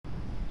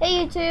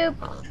Hey YouTube,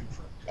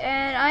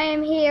 and I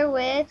am here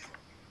with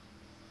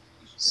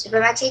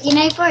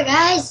Supermax1894,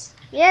 guys.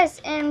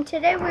 yes, and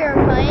today we are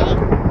playing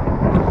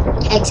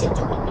Hexxit.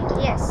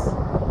 yes.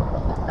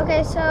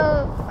 Okay,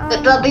 so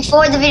But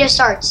before the video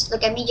starts,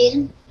 look at me,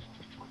 Jaden.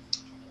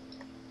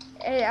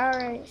 it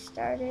already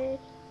started.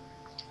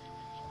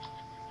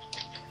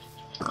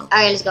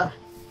 Alright, let's go.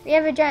 We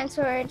have a giant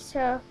sword,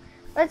 so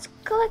let's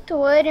collect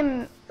wood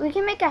and we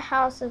can make a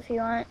house if you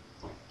want.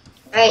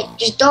 Alright,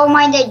 just don't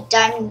mind the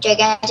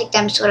gigantic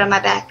diamond sword on my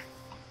back.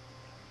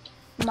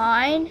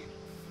 Mine?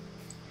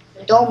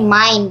 Don't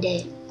mind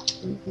it.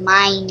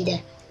 Mind.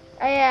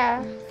 Oh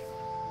yeah.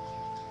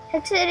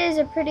 Hexxit is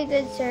a pretty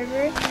good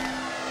server.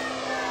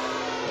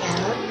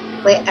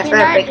 Yeah. Wait, I You forgot to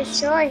cannot break this.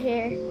 destroy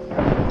here.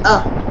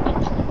 Oh.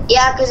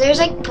 Yeah, because there's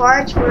like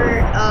parts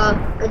where,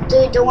 but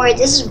dude, don't worry,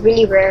 this is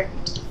really rare.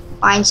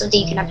 Find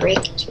something you cannot break,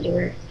 it's really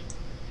rare.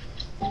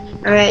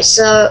 Alright,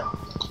 so,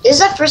 this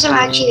is the first time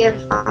I actually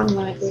ever found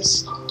one of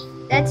this.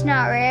 That's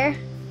not rare.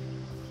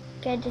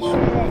 Can't destroy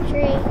that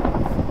tree.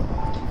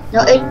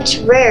 No, it's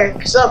rare,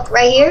 because look,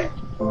 right here,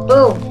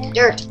 boom, Yeah.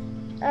 dirt.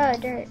 Oh,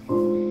 dirt.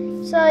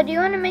 So, do you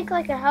want to make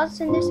like a house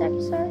in this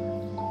episode?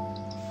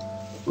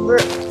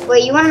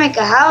 Wait, you want to make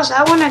a house?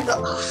 I want to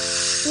go.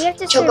 We have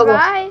to Chocobo.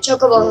 survive.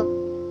 Chocobo.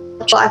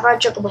 I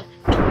found Chocobo.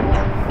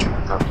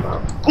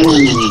 Kill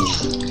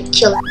it.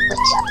 Just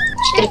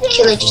gonna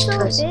kill it just so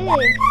because. big.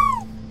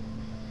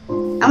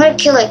 I'm gonna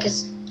kill it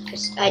because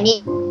I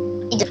need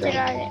the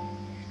Alright.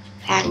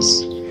 pants.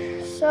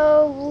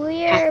 So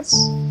we're Pants.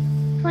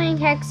 playing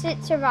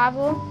Hexxit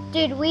survival.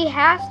 Dude, we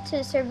have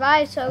to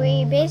survive, so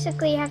we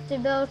basically have to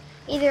build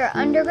either an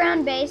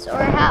underground base or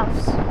a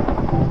house.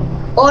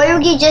 Or you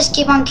can just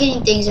keep on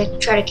killing things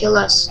that try to kill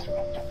us.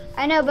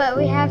 I know, but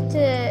we have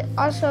to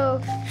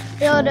also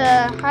build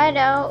a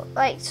hideout,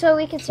 like, so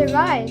we can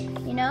survive,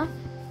 you know?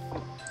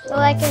 So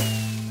like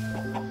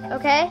if,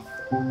 okay?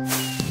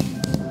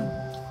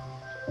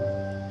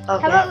 How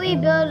about we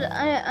build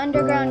an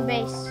underground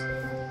base?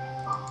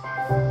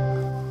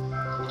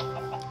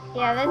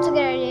 Yeah, that's a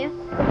good idea.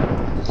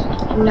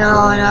 No.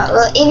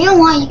 Well, if you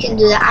want, you can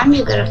do that. I'm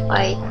just gonna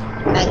fight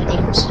bad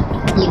things.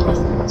 Evil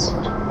things.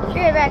 We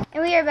are back,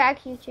 and we are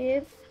back,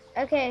 YouTube.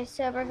 Okay,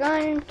 so we're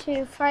going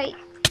to fight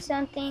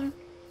something.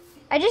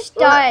 I just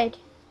died.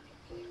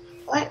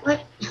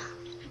 What?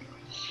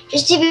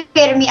 Just to be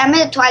fair to me, I'm in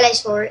the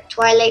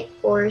Twilight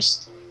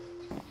Forest.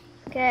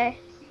 Okay.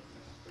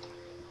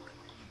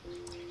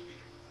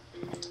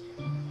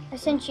 I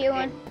sent you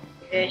one.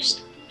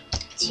 First,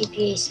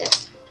 TPA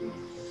set.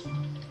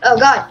 Oh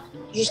God!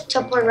 You just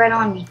teleported right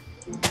on me.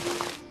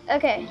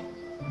 Okay.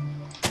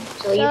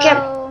 So you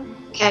can't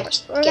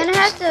catch. We're gonna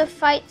have to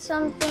fight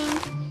something.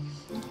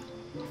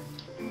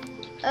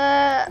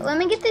 Let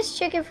me get this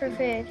chicken for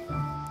food.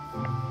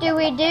 Dude,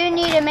 we do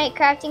need to make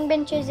crafting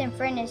benches and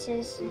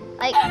furnaces.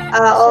 Like,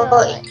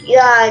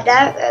 Yeah,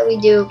 that we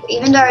do.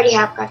 Even though I already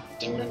have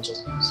crafting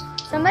benches.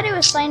 somebody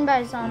was slain by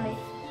a zombie.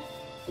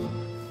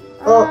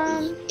 Oh,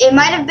 it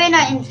might have been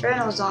an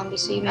infernal zombie,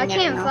 so you may I never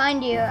can't know.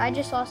 find you. I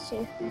just lost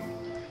you.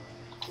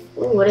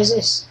 Ooh, what is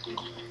this?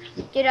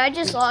 Dude, I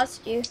just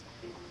lost you.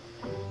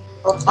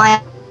 Oh, fine.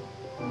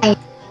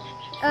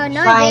 Oh,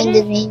 no, I Find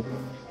didn't. me.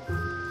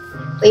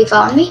 Wait, you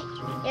found me?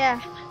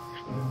 Yeah.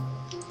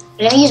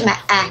 Let me use my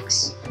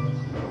axe.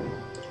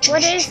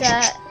 What is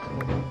that?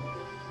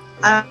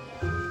 I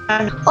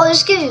don't know. Oh,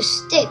 this gives you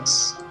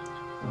sticks.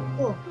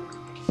 Cool.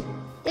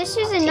 This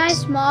is a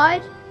nice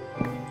mod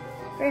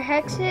for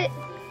Hexxit.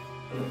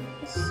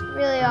 It's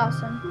really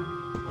awesome.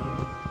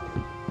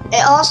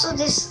 And also,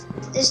 there's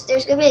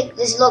gonna be like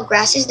these little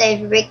grasses that if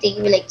you break, they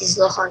give you like these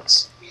little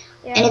hearts.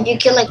 Yeah. And if you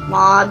kill like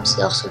mobs,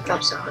 it also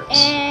drops the hearts.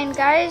 And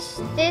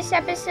guys, this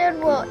episode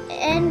will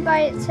end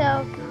by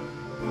itself,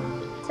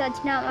 so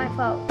it's not my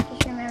fault.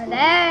 Just remember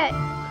that.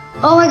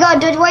 Oh my God,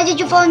 dude! Why did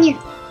you fall in here?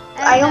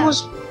 I I don't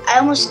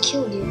almost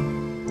killed you.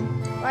 know.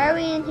 Why are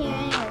we in here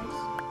anyways?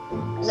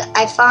 'Cause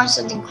I found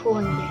something cool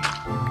in here.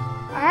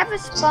 I have a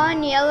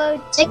spawn yellow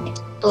It's like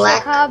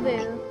black.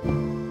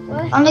 Chakabu.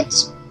 What? I found like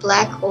this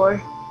black ore.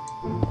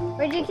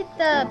 Where'd you get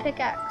the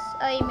pickaxe?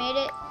 Oh, you made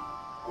it?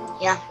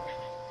 Yeah.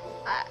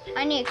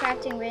 I need a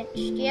crafting bench.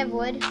 Do you have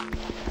wood?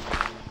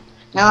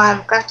 No, I have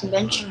a crafting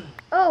bench.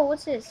 Oh,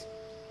 what's this?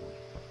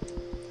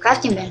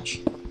 Crafting bench.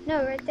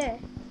 No, right there.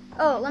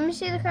 Oh, let me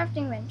see the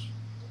crafting bench.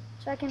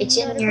 So I can It's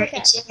build in a your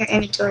pickaxe.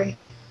 inventory.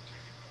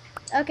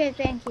 Okay,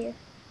 thank you.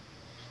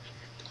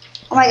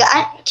 Oh my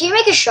God! Can you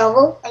make a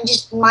shovel and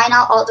just mine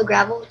out all the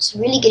gravel? It's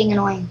really getting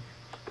annoying.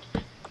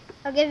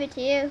 I'll give it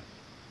to you.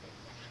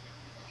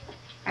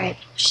 All right,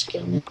 just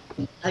give me.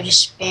 I'll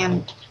just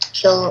spam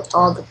kill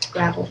all the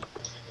gravel.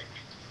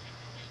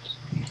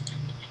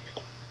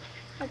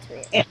 That's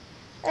weird. Yeah.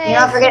 Hey, You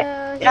don't forget.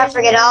 so You don't here's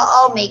forget. the-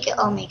 I'll make it.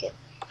 I'll make it.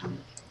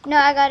 No,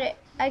 I got it.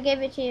 I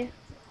gave it to you.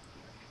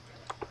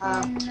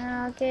 Um, And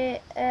I'll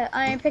get an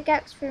iron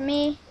pickaxe for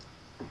me.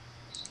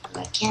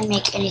 I can't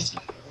make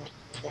anything.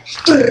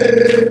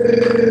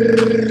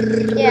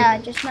 Yeah,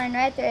 just mine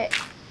right there.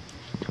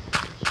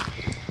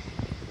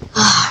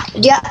 Do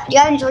you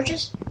have any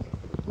torches?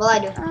 Well, I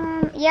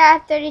do. Yeah, I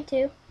have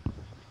 32.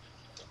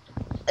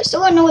 I still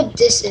don't know what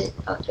this is.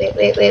 Oh,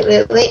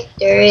 wait.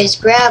 There is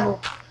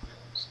gravel.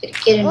 Just gonna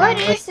get in What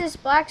my way. is this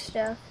black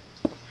stuff?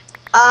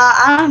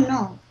 I don't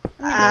know.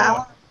 Let me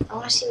get it. I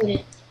want to see what it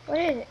is. What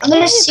is it? I'm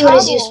gonna It gives see you what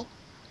it's cobble. used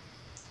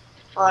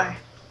for.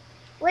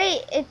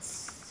 Wait,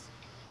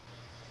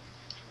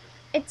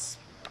 it's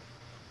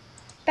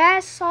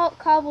basalt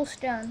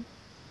cobblestone.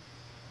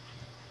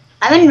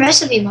 I'm in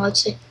recipe mode,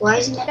 so why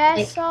isn't it like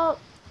Basalt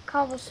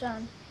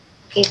cobblestone.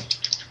 okay?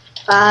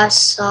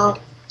 Basalt.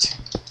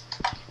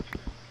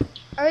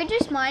 Are we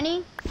just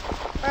mining?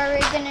 Or are we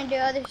gonna do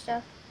other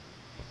stuff?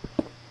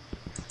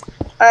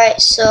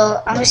 Alright,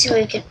 so I'm gonna see what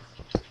we can.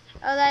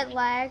 Oh, that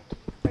lagged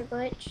or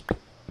glitched.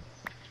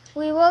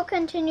 We will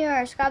continue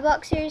our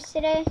Skyblock series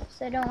today,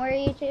 so don't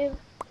worry, YouTube.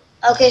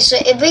 Okay, so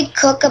if we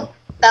cook a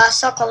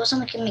basalt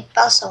cobblestone, we can make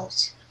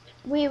basalt.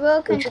 We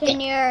will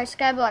continue our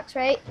Skyblocks,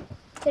 right?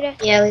 Today?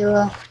 Yeah, we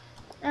will.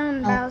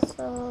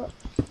 Basalt.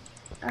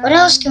 What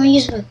else can we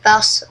use with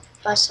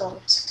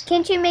basalt?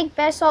 Can't you make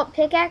basalt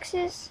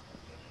pickaxes?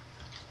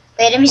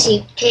 Wait, let me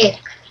see. Pick.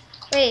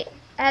 Wait,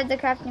 I have the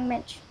crafting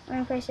bench. Let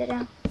me place it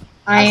down.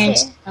 Iron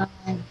see.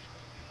 stone.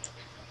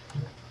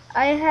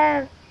 I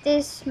have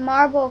this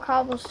marble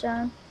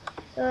cobblestone.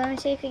 So let me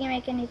see if you can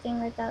make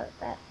anything without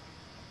that.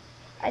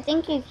 I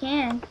think you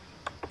can.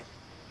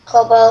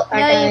 Cobalt. No,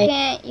 you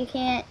can't. You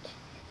can't.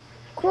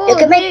 Cool, You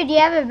can dude. You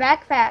have a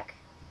backpack.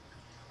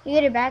 You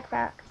get a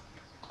backpack.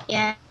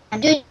 Yeah,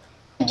 dude,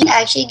 you can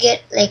actually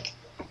get like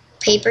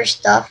paper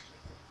stuff.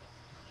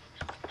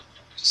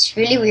 It's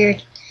really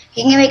weird.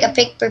 You can make a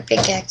paper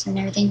pickaxe and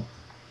everything.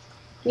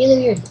 Really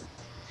weird.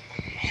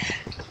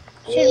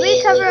 Should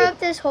we cover up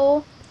this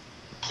hole?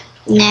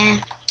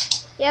 Nah.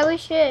 Yeah, we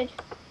should.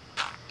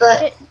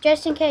 But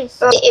Just in case.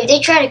 if they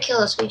try to kill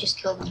us, we just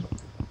kill them.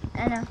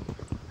 I know.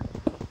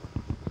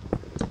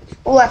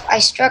 Oh, I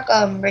struck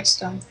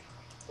redstone.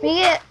 We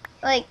get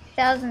like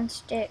 1,000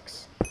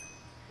 sticks.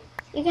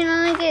 You can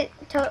only get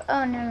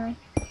oh no.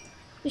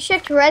 You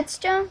struck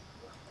redstone?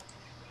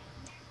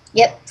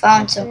 Yep,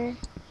 found some.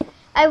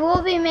 I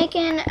will be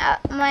making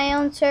my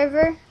own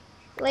server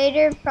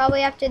later,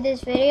 probably after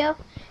this video.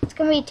 It's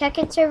gonna be a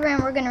Tekkit server,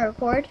 and we're gonna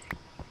record.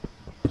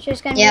 It's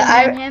just gonna be me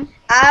and him.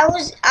 I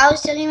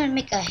was telling him to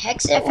make a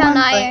Hexxit. I found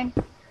iron.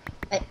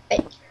 But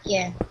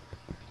yeah.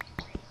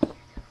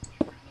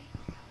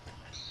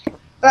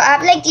 But I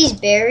have like these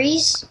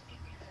berries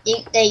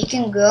that you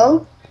can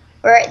grow,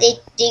 or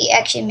they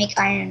actually make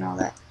iron and all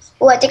that.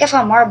 Oh, I think I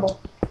found marble.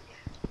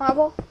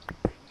 Marble?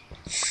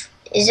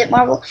 Is it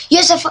marble?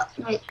 Yes, I found.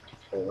 Wait,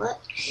 what?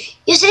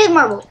 Yes, it is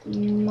marble.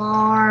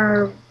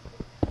 Marble.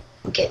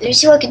 Okay, let me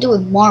see what I can do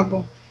with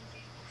marble.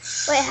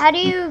 Wait, how do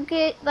you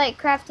get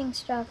like crafting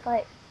stuff?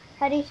 Like,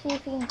 how do you see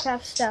if you can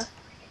craft stuff?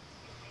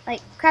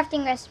 Like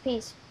crafting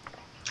recipes.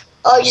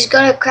 Oh, just go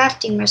to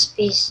crafting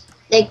recipes.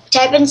 Like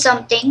type in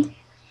something,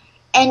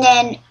 and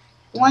then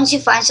once you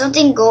find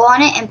something, go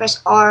on it and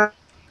press R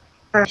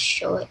to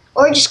show it,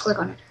 or just click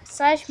on it.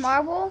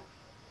 /marble.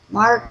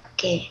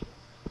 Market.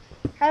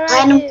 How do I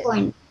Platinum do it?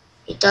 coin.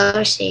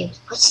 $8 saved.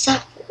 What's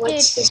that?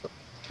 What's Dude. this?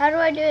 How do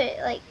I do it?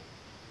 Like,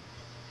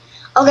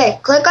 Okay,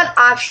 click on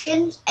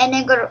options and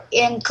then go to,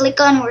 and click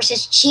on where it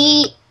says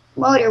cheat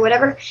mode or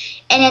whatever,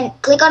 and then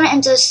click on it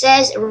until it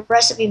says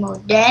recipe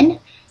mode. Then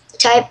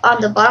type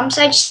on the bottom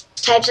side, just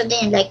type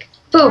something like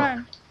poop,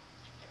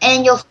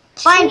 and you'll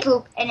find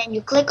poop, and then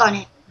you click on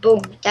it.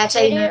 Boom. That's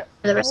how you know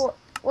the recipe.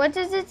 What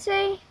does it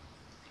say?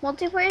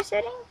 Multiplayer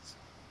settings?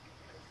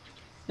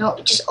 No,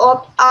 just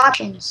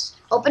options.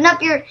 Open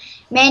up your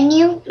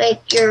menu,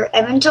 like your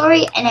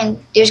inventory, and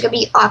then there's gonna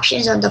be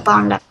options on the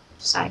bottom left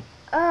side.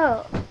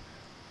 Oh.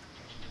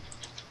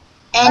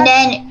 And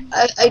then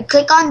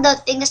click on the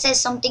thing that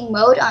says something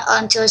mode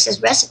until it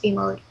says recipe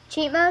mode.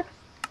 Cheat mode?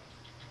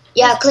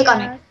 Yeah, click on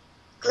it.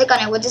 Click on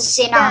it. What does it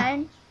say now?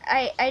 Done.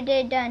 I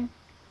did done.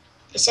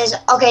 It says,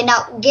 okay,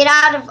 now get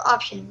out of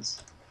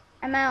options.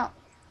 I'm out.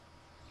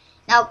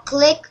 Now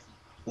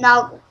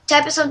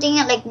type in something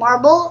like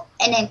marble,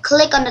 and then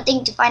click on the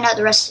thing to find out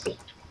the recipe.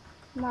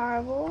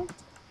 Marble.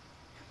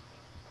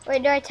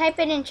 Wait, do I type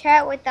it in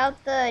chat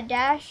without the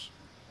dash?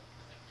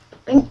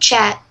 In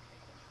chat.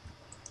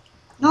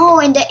 No,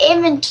 in the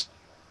inventory.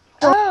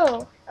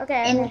 Oh,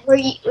 okay. And where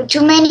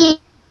too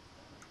many.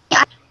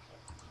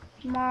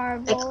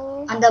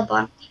 Marble. Like on the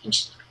bottom.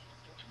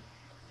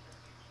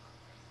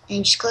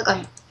 And just click on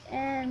it.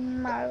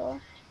 And marble.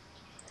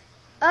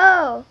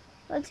 Oh,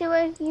 let's see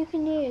what you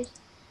can use.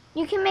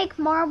 You can make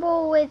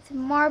marble with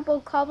marble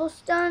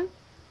cobblestone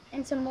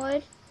and some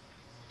wood.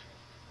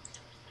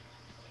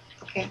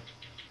 Okay.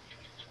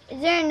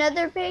 Is there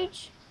another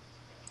page?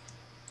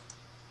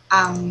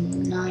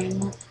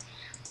 No.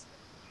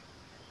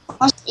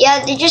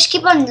 Yeah, they just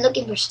keep on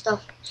looking for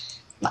stuff.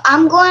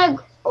 I'm going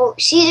to. Oh,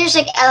 see, there's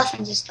like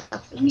elephants and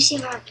stuff. Let me see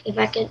if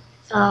I can.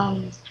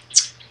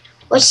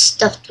 What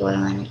stuff do I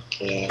want to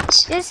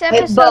get? This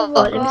episode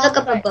will Let me look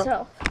up a bow.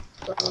 itself.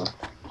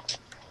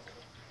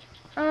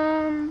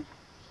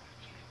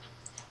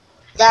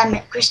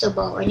 diamond crystal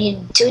bow. I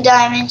need 2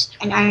 diamonds,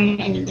 an iron,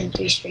 and then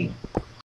 3 string.